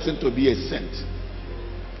that person to be a saint.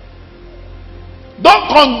 Don't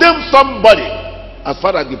condemn somebody as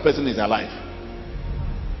far as the person is alive.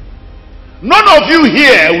 None of you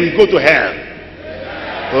here will go to hell.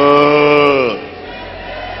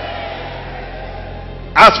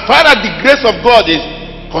 As far as the grace of God is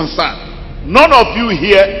concerned, none of you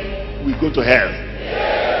here will go to hell.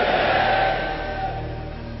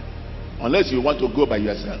 Unless you want to go by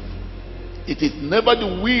yourself. It is never the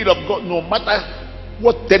will of God, no matter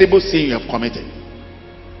what terrible sin you have committed.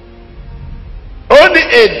 Only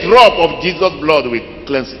a drop of Jesus' blood will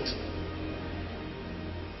cleanse it.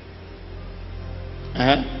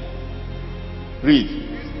 Read.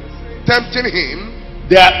 Tempting him.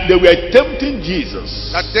 They were tempting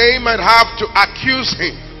Jesus. That they might have to accuse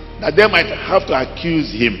him. That they might have to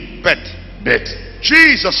accuse him. But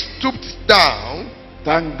Jesus stooped down.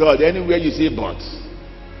 Thank God, anywhere you see but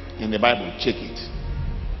in the Bible, check it.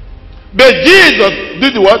 But Jesus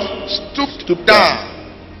did what? Stooped down.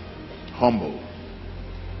 Humble.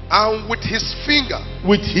 And with his finger.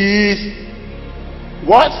 With his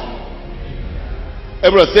what?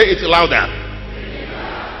 Everyone say it louder.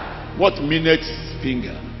 What means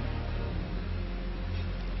finger?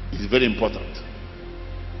 It's very important.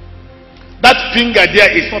 That finger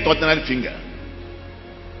there is not ordinary finger.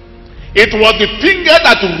 It was the finger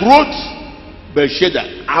that wrote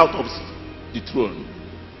Belshazzar out of the throne.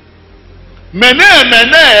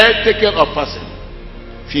 Mene, take care of person.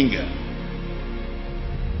 Finger.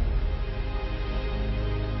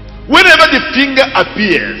 Whenever the finger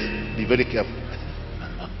appears, be very careful.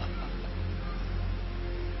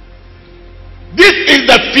 This is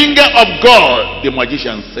the finger of God, the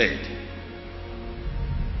magician said.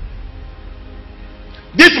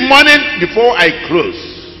 This morning, before I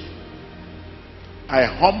close, I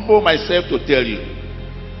humble myself to tell you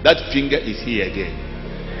that finger is here again.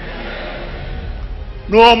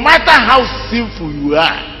 No matter how sinful you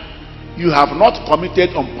are, you have not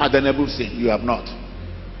committed unpardonable sin. You have not.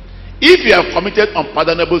 If you have committed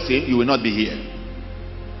unpardonable sin, you will not be here.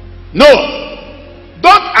 No.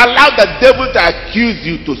 Don't allow the devil to accuse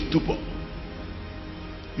you to stupor.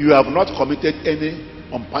 You have not committed any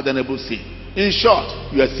unpardonable sin. In short,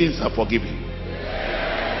 your sins are forgiven.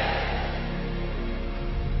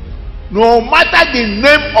 No matter the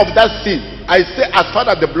name of that sin, I say as far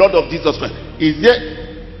as the blood of Jesus Christ, is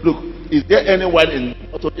there any wine in the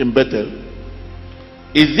bottle in Bethel?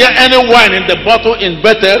 Is there any wine in the bottle in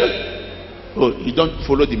Bethel? Oh, you don't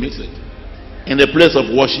follow the message. In the place of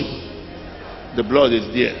worship, the blood is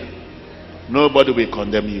there. Nobody will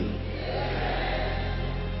condemn you.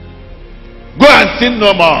 Go and sin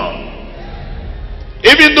no more.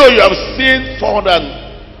 Even though you have sinned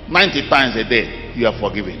 490 times a day, you are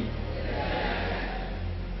forgiven.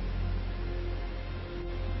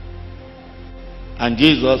 And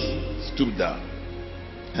Jesus stooped down.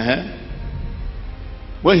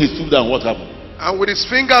 When he stooped down, what happened? And with his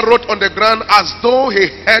finger wrote on the ground as though he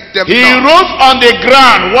had them. He wrote on the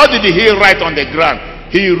ground. What did he write on the ground?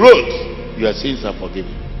 He wrote, your sins are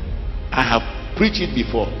forgiven. I have preached it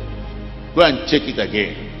before. Go and check it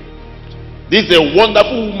again. This is a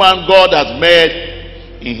wonderful woman God has made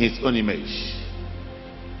in his own image.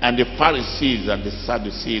 And the Pharisees and the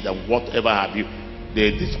Sadducees and whatever have you,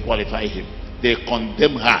 they disqualify him. They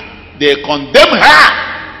condemn her. They condemn her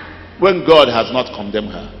when God has not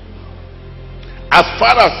condemned her. As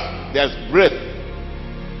far as there's breath,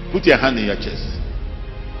 put your hand in your chest.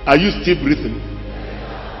 Are you still breathing?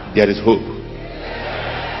 There is hope.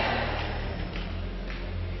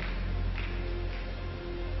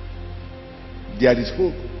 There is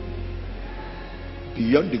hope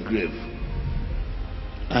beyond the grave.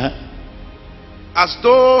 as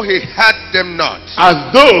though he heard them not.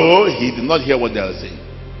 As though he did not hear what they were saying.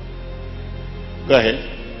 Go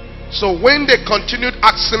ahead. So when they continued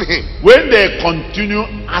asking him, When they continue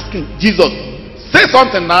asking Jesus, say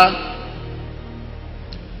something now.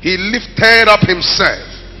 he lifted up himself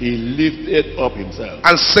He lifted up himself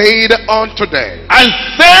and said unto them, and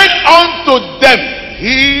said unto them,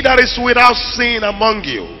 he that is without sin among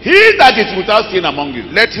you, he that is without sin among you,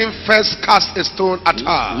 let him first cast a stone at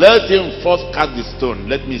her. let him first cast the stone.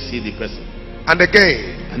 Let me see the person. And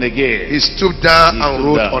again And again, he stooped down He and stooped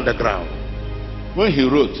wrote down. on the ground. when he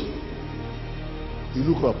wrote, he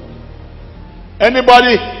looked up.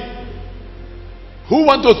 Anybody who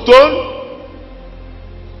want to stone,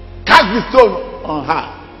 cast the stone on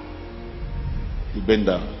her. He bent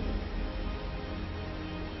down.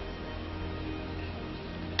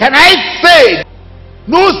 Can I say,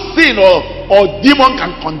 no sin or demon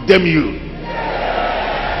can condemn you?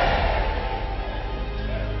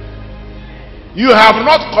 You have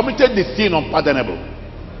not committed the sin unpardonable.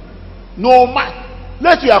 No matter.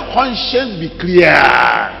 Let your conscience be clear.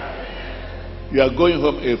 You are going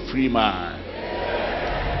home a free man.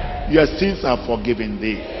 Your sins are forgiven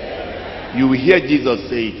thee. You will hear Jesus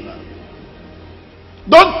say it now.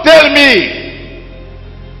 Don't tell me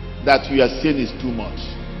that your sin is too much.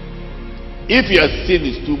 If your sin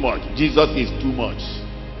is too much, Jesus is too much.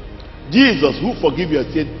 Jesus who forgive your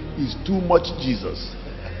sin is too much Jesus.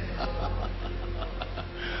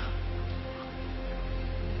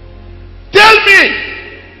 Tell me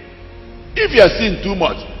if you are sin too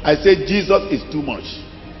much. I say Jesus is too much.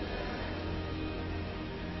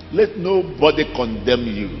 Let nobody condemn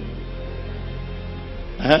you.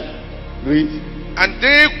 Read. And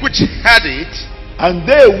they which had it, And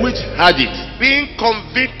they which had it, being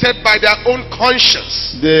convicted by their own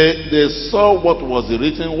conscience, they saw what was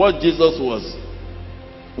written. What Jesus was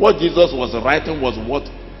writing was what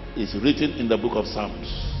is written in the book of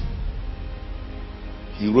Psalms.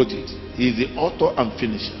 He wrote it. He is the author and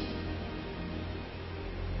finisher.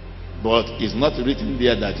 But it's not written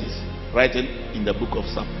there that is written in the book of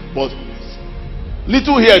Psalms. But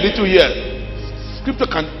little here, little here. Scripture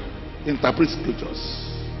can interpret scriptures.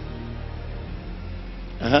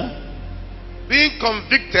 being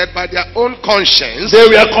convicted by their own conscience, They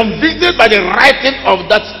were convicted by the writing of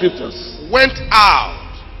that scriptures. went out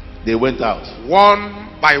They went out. one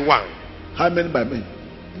by one. How many by many?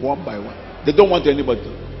 One by one. They don't want anybody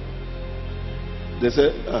to. They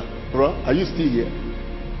say, bro, are you still here?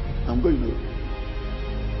 I'm going to.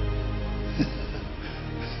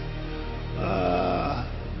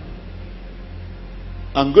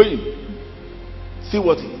 I'm going. See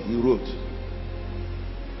what he wrote.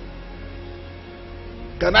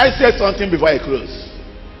 Can I say something before I close?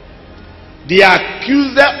 The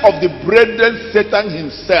accuser of the brethren, Satan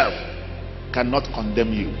himself, cannot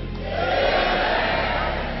condemn you.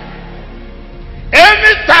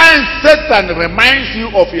 Anytime Satan reminds you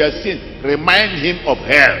of your sin, remind him of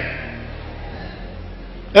hell.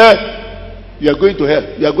 You are going to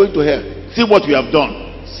hell. You are going to hell. See what you have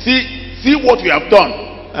done. See what you have done.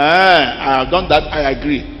 I have done that. I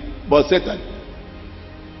agree. But Satan,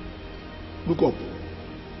 look up.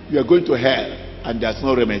 You are going to hell, and there's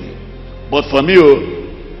no remedy. But for me,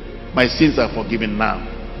 my sins are forgiven now.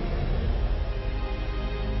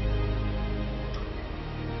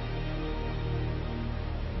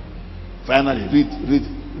 Finally,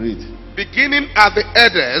 read. Beginning at the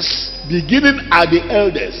elders, Beginning at the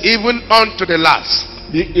elders, even unto the last.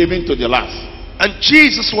 even to the last. And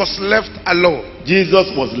Jesus was left alone,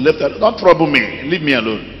 Jesus was left alone. Don't trouble me. Leave me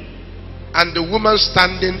alone. and the woman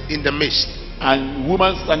standing in the midst. And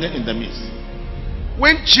woman standing in the midst.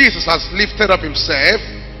 When Jesus has lifted up himself,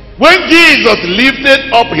 When Jesus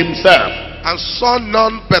lifted up himself, and saw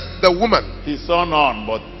none but the woman, he saw none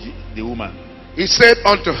but the woman. he said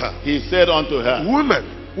unto her, He said unto her,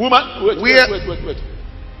 Woman, Woman, wait.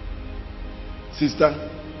 Sister,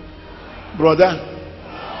 brother,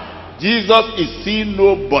 Jesus is seeing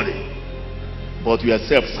nobody, but you are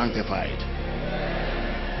self-sanctified.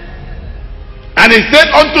 And he said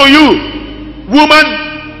unto you, woman,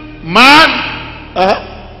 man,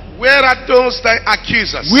 where are those thy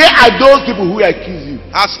accusers? where are those people who accuse you?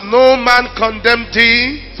 Has no man condemned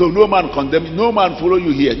thee? So no man condemn you, no man follow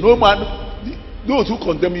you here. No man, those who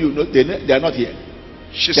condemn you, they are not here.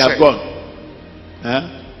 She They said, have gone.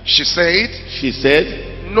 She said, She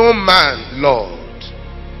said, no man, Lord.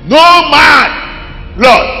 no man,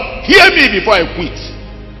 Lord, hear me before I quit.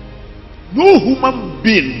 No human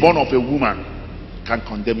being born of a woman can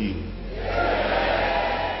condemn you.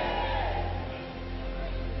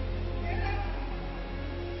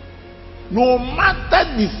 No matter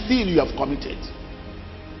the sin you have committed,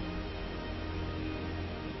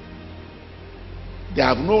 They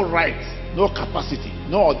have no right, no capacity,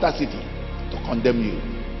 no audacity to condemn you.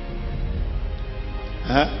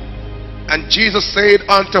 And Jesus said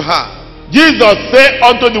unto her, Jesus said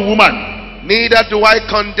unto the woman, neither do I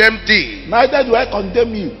condemn thee. neither do I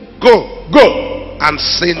condemn you. Go, Go. and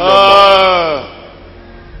sin no more.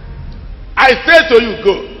 I say to you,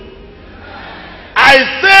 go. I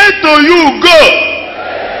say to you, go.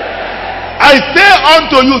 I say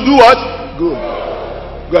unto you, do what? Go.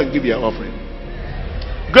 Go and give your offering.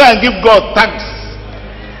 Go and give God thanks.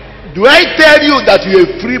 Do I tell you that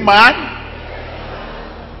you're a free man?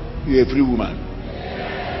 You're a free woman.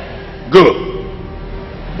 Go.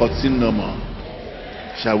 But sin no more.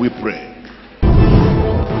 Shall we pray?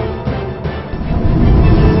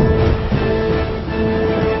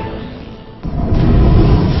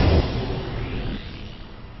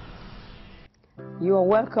 You are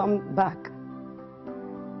welcome back.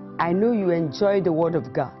 I know you enjoy the Word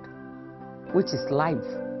of God, which is life.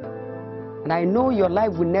 And I know your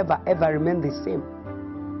life will never ever remain the same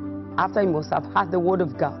after you must have had the Word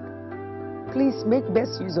of God. Please make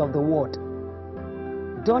best use of the Word.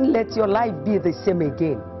 Don't let your life be the same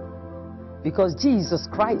again, because Jesus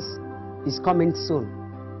Christ is coming soon.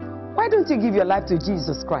 Why don't you give your life to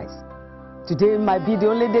Jesus Christ? Today might be the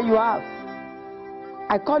only day you have.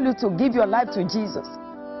 I call you to give your life to Jesus.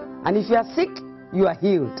 And if you are sick, you are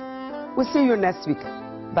healed. We'll see you next week.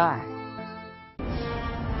 Bye.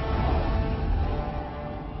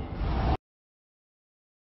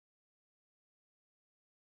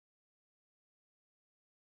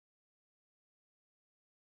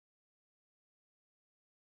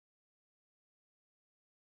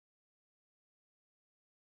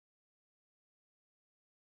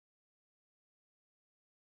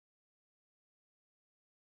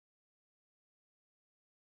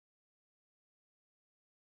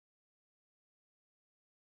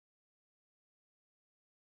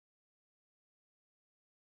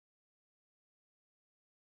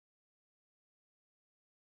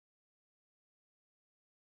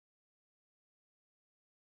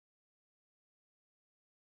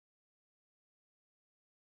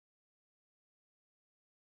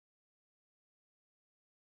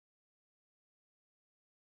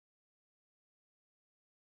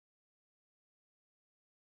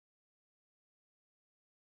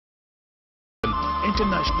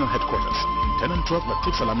 International Headquarters, 10 and 12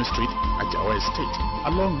 Latif Salami Street, Ajawa Estate,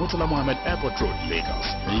 along Murtala Mohammed Airport Road, Lagos.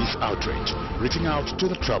 This outreach, reaching out to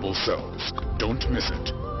the troubled souls. Don't miss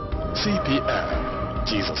it. CPL,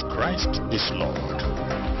 Jesus Christ is Lord.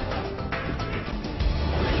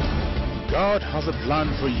 God has a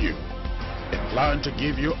plan for you, a plan to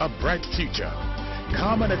give you a bright future.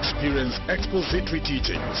 Come and experience expository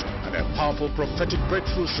teachings and a powerful prophetic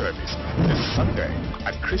breakthrough service this Sunday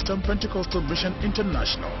at Christian Pentecostal Mission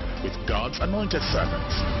International with God's anointed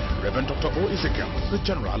servants. Reverend Dr. O. Ezekiel, the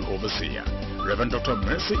General Overseer. Reverend Dr.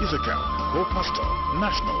 Mercy Ezekiel, Co-Pastor,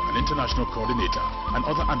 National and International Coordinator, and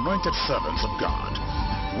other anointed servants of God.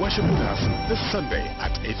 Worship with us this Sunday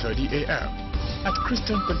at 8:30 a.m. at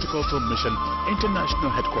Christian Pentecostal Mission International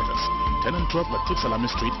Headquarters, 10 and 12 Latif Salami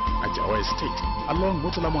Street, Ajawa Estate, along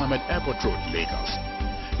Murtala Mohammed Airport Road, Lagos.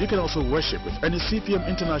 You can also worship with any CPM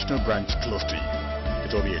International branch close to you.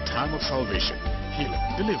 It will be a time of salvation, healing,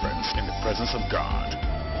 deliverance in the presence of God.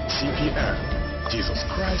 CPM, Jesus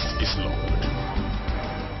Christ is Lord.